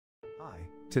Hi,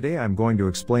 today I'm going to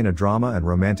explain a drama and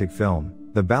romantic film,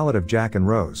 The Ballad of Jack and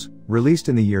Rose, released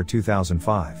in the year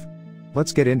 2005.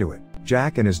 Let's get into it.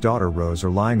 Jack and his daughter Rose are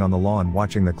lying on the lawn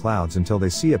watching the clouds until they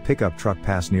see a pickup truck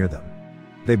pass near them.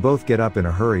 They both get up in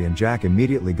a hurry and Jack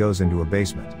immediately goes into a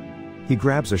basement. He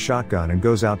grabs a shotgun and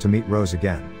goes out to meet Rose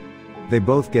again. They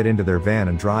both get into their van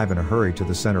and drive in a hurry to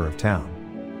the center of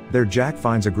town. There Jack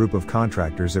finds a group of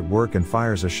contractors at work and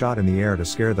fires a shot in the air to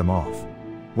scare them off.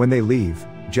 When they leave,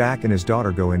 Jack and his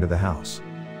daughter go into the house.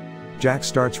 Jack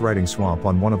starts writing "swamp"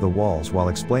 on one of the walls while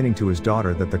explaining to his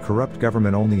daughter that the corrupt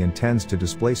government only intends to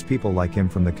displace people like him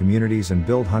from the communities and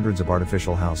build hundreds of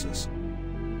artificial houses.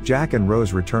 Jack and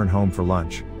Rose return home for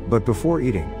lunch, but before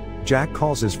eating, Jack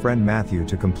calls his friend Matthew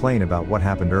to complain about what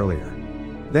happened earlier.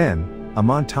 Then, a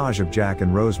montage of Jack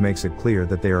and Rose makes it clear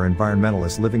that they are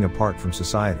environmentalists living apart from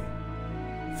society.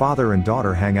 Father and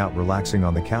daughter hang out relaxing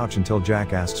on the couch until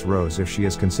Jack asks Rose if she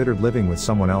has considered living with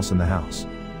someone else in the house.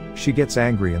 She gets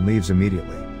angry and leaves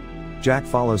immediately. Jack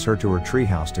follows her to her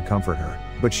treehouse to comfort her,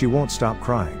 but she won't stop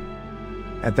crying.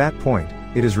 At that point,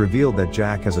 it is revealed that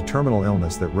Jack has a terminal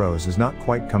illness that Rose is not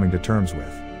quite coming to terms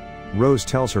with. Rose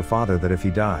tells her father that if he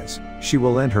dies, she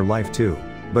will end her life too,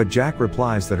 but Jack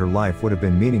replies that her life would have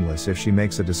been meaningless if she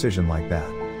makes a decision like that.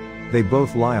 They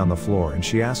both lie on the floor and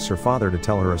she asks her father to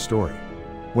tell her a story.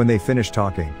 When they finish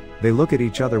talking, they look at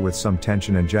each other with some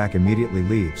tension and Jack immediately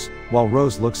leaves, while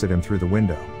Rose looks at him through the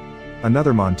window.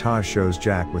 Another montage shows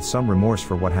Jack with some remorse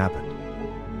for what happened.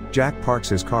 Jack parks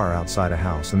his car outside a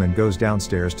house and then goes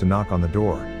downstairs to knock on the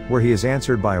door, where he is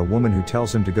answered by a woman who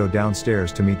tells him to go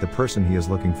downstairs to meet the person he is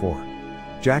looking for.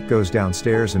 Jack goes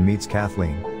downstairs and meets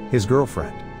Kathleen, his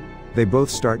girlfriend. They both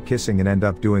start kissing and end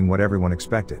up doing what everyone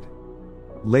expected.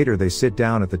 Later they sit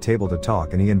down at the table to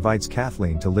talk and he invites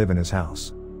Kathleen to live in his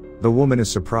house. The woman is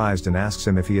surprised and asks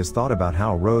him if he has thought about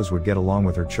how Rose would get along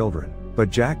with her children, but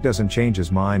Jack doesn't change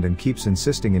his mind and keeps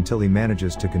insisting until he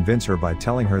manages to convince her by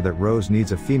telling her that Rose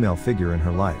needs a female figure in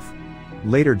her life.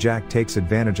 Later Jack takes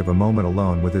advantage of a moment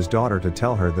alone with his daughter to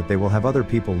tell her that they will have other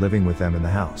people living with them in the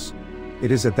house.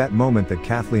 It is at that moment that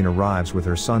Kathleen arrives with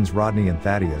her sons Rodney and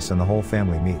Thaddeus and the whole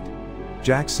family meet.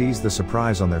 Jack sees the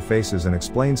surprise on their faces and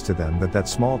explains to them that that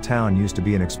small town used to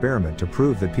be an experiment to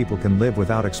prove that people can live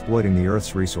without exploiting the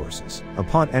Earth's resources.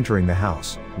 Upon entering the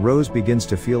house, Rose begins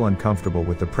to feel uncomfortable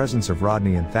with the presence of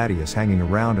Rodney and Thaddeus hanging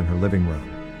around in her living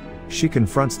room. She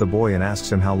confronts the boy and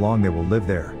asks him how long they will live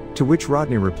there, to which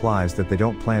Rodney replies that they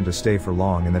don't plan to stay for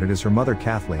long and that it is her mother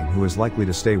Kathleen who is likely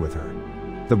to stay with her.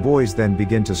 The boys then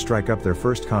begin to strike up their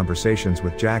first conversations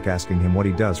with Jack asking him what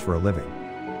he does for a living.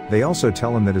 They also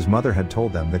tell him that his mother had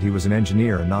told them that he was an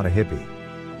engineer and not a hippie.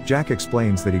 Jack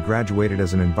explains that he graduated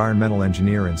as an environmental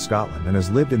engineer in Scotland and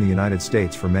has lived in the United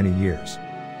States for many years.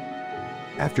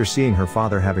 After seeing her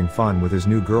father having fun with his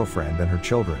new girlfriend and her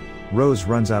children, Rose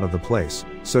runs out of the place,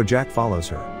 so Jack follows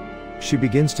her. She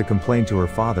begins to complain to her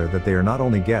father that they are not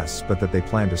only guests but that they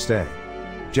plan to stay.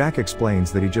 Jack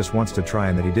explains that he just wants to try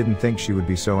and that he didn't think she would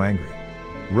be so angry.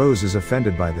 Rose is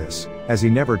offended by this, as he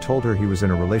never told her he was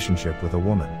in a relationship with a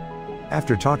woman.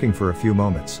 After talking for a few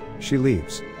moments, she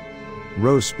leaves.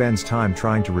 Rose spends time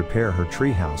trying to repair her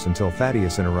treehouse until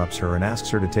Thaddeus interrupts her and asks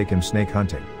her to take him snake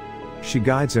hunting. She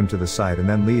guides him to the site and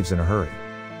then leaves in a hurry.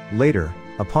 Later,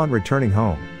 upon returning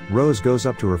home, Rose goes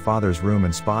up to her father's room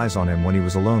and spies on him when he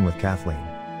was alone with Kathleen.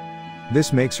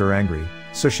 This makes her angry,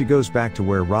 so she goes back to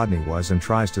where Rodney was and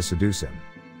tries to seduce him.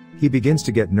 He begins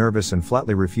to get nervous and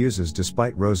flatly refuses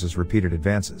despite Rose's repeated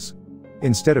advances.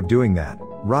 Instead of doing that,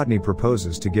 Rodney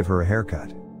proposes to give her a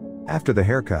haircut. After the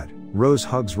haircut, Rose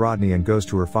hugs Rodney and goes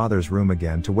to her father's room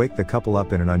again to wake the couple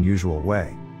up in an unusual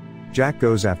way. Jack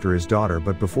goes after his daughter,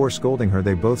 but before scolding her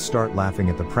they both start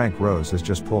laughing at the prank Rose has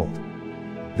just pulled.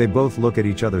 They both look at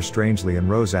each other strangely and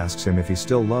Rose asks him if he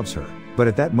still loves her, but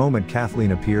at that moment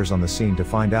Kathleen appears on the scene to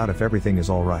find out if everything is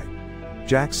alright.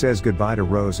 Jack says goodbye to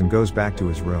Rose and goes back to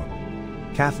his room.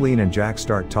 Kathleen and Jack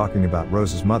start talking about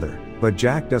Rose's mother, but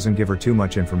Jack doesn't give her too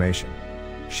much information.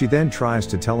 She then tries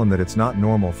to tell him that it's not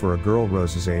normal for a girl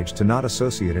Rose's age to not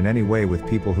associate in any way with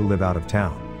people who live out of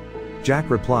town. Jack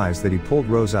replies that he pulled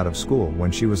Rose out of school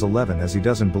when she was 11 as he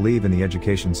doesn't believe in the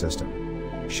education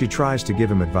system. She tries to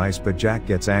give him advice but Jack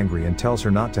gets angry and tells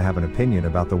her not to have an opinion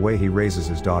about the way he raises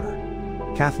his daughter.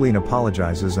 Kathleen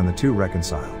apologizes and the two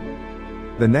reconcile.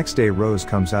 The next day Rose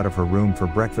comes out of her room for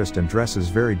breakfast and dresses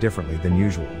very differently than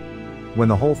usual. When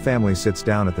the whole family sits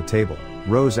down at the table,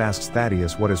 Rose asks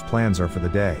Thaddeus what his plans are for the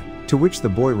day, to which the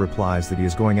boy replies that he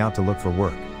is going out to look for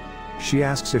work. She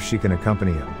asks if she can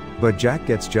accompany him, but Jack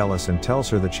gets jealous and tells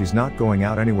her that she's not going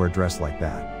out anywhere dressed like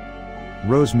that.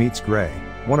 Rose meets Gray,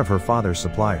 one of her father's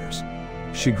suppliers.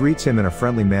 She greets him in a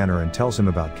friendly manner and tells him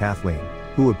about Kathleen,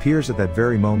 who appears at that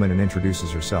very moment and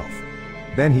introduces herself.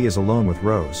 Then he is alone with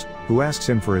Rose, who asks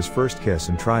him for his first kiss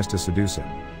and tries to seduce him.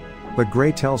 But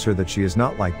Gray tells her that she is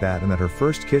not like that and that her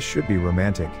first kiss should be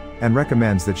romantic, and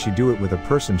recommends that she do it with a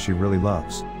person she really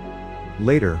loves.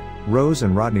 Later, Rose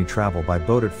and Rodney travel by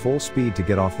boat at full speed to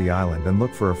get off the island and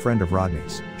look for a friend of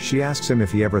Rodney's. She asks him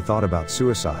if he ever thought about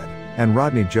suicide, and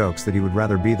Rodney jokes that he would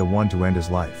rather be the one to end his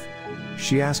life.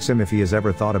 She asks him if he has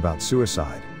ever thought about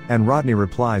suicide, and Rodney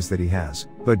replies that he has,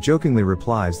 but jokingly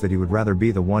replies that he would rather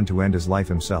be the one to end his life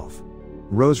himself.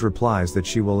 Rose replies that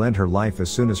she will end her life as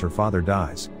soon as her father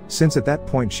dies, since at that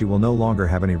point she will no longer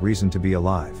have any reason to be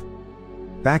alive.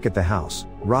 Back at the house,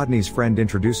 Rodney's friend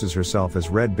introduces herself as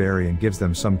Red Berry and gives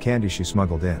them some candy she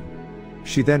smuggled in.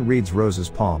 She then reads Rose's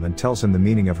palm and tells him the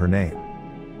meaning of her name.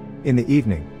 In the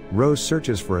evening, Rose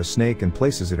searches for a snake and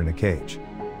places it in a cage.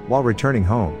 While returning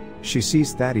home, she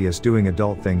sees Thaddeus doing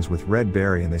adult things with Red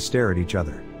Berry and they stare at each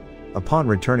other. Upon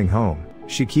returning home,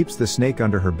 she keeps the snake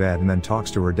under her bed and then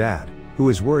talks to her dad, who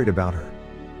is worried about her.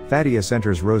 Thaddeus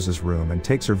enters Rose's room and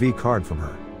takes her V card from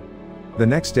her. The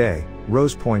next day,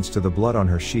 Rose points to the blood on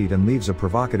her sheet and leaves a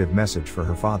provocative message for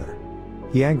her father.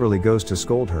 He angrily goes to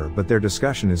scold her, but their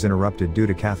discussion is interrupted due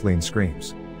to Kathleen's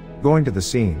screams. Going to the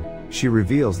scene, she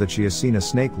reveals that she has seen a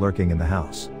snake lurking in the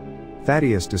house.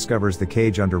 Thaddeus discovers the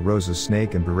cage under Rose's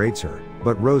snake and berates her,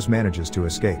 but Rose manages to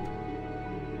escape.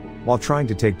 While trying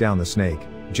to take down the snake,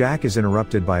 Jack is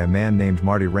interrupted by a man named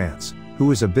Marty Rance,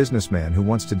 who is a businessman who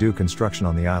wants to do construction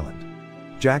on the island.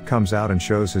 Jack comes out and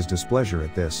shows his displeasure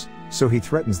at this, so he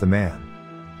threatens the man.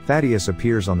 Thaddeus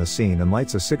appears on the scene and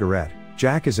lights a cigarette.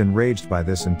 Jack is enraged by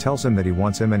this and tells him that he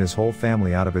wants him and his whole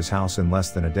family out of his house in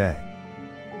less than a day.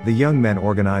 The young men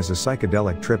organize a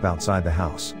psychedelic trip outside the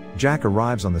house. Jack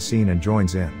arrives on the scene and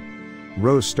joins in.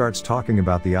 Rose starts talking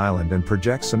about the island and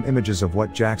projects some images of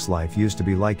what Jack's life used to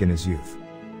be like in his youth.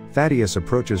 Thaddeus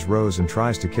approaches Rose and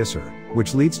tries to kiss her,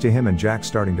 which leads to him and Jack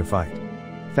starting to fight.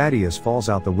 Thaddeus falls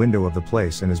out the window of the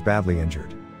place and is badly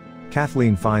injured.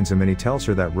 Kathleen finds him and he tells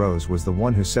her that Rose was the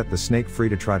one who set the snake free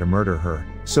to try to murder her,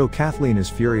 so Kathleen is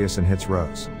furious and hits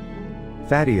Rose.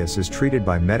 Thaddeus is treated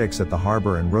by medics at the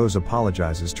harbor and Rose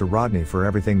apologizes to Rodney for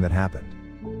everything that happened.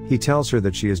 He tells her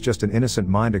that she is just an innocent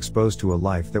mind exposed to a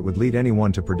life that would lead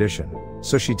anyone to perdition,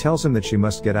 so she tells him that she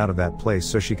must get out of that place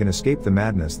so she can escape the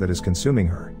madness that is consuming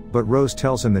her, but Rose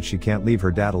tells him that she can't leave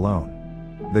her dad alone.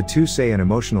 The two say an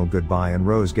emotional goodbye and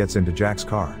Rose gets into Jack's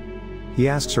car. He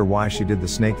asks her why she did the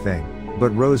snake thing,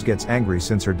 but Rose gets angry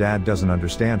since her dad doesn't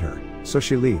understand her, so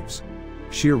she leaves.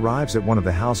 She arrives at one of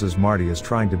the houses Marty is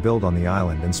trying to build on the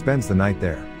island and spends the night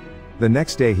there. The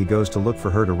next day he goes to look for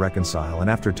her to reconcile, and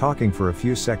after talking for a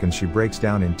few seconds she breaks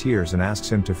down in tears and asks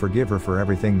him to forgive her for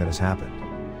everything that has happened.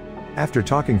 After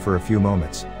talking for a few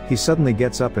moments, he suddenly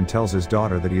gets up and tells his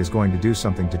daughter that he is going to do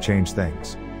something to change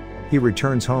things. He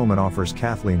returns home and offers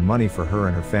Kathleen money for her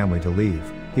and her family to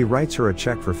leave. He writes her a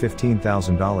check for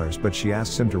 $15,000, but she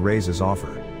asks him to raise his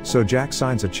offer, so Jack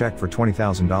signs a check for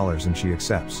 $20,000 and she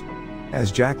accepts.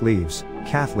 As Jack leaves,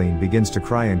 Kathleen begins to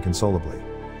cry inconsolably.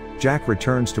 Jack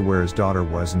returns to where his daughter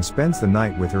was and spends the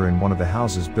night with her in one of the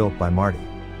houses built by Marty.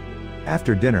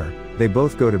 After dinner, they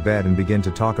both go to bed and begin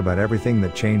to talk about everything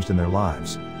that changed in their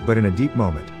lives, but in a deep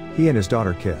moment, he and his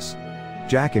daughter kiss.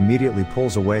 Jack immediately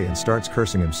pulls away and starts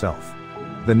cursing himself.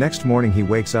 The next morning he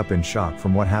wakes up in shock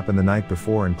from what happened the night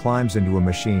before and climbs into a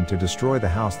machine to destroy the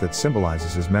house that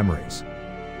symbolizes his memories.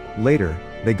 Later,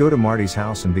 they go to Marty's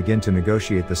house and begin to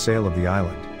negotiate the sale of the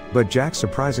island, but Jack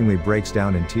surprisingly breaks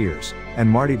down in tears, and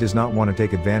Marty does not want to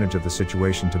take advantage of the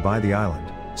situation to buy the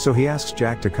island, so he asks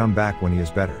Jack to come back when he is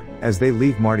better. As they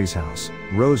leave Marty's house,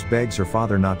 Rose begs her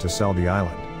father not to sell the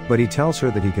island, but he tells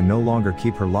her that he can no longer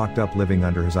keep her locked up living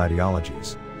under his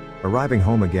ideologies. Arriving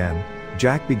home again,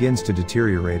 Jack begins to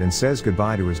deteriorate and says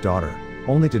goodbye to his daughter,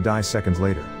 only to die seconds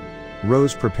later.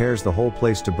 Rose prepares the whole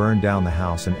place to burn down the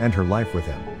house and end her life with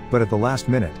him, but at the last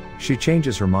minute, she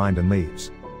changes her mind and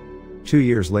leaves. 2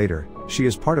 years later, she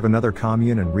is part of another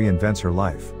commune and reinvents her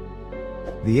life.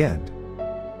 The end.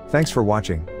 Thanks for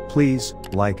watching. Please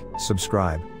like,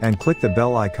 subscribe, and click the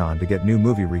bell icon to get new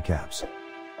movie recaps.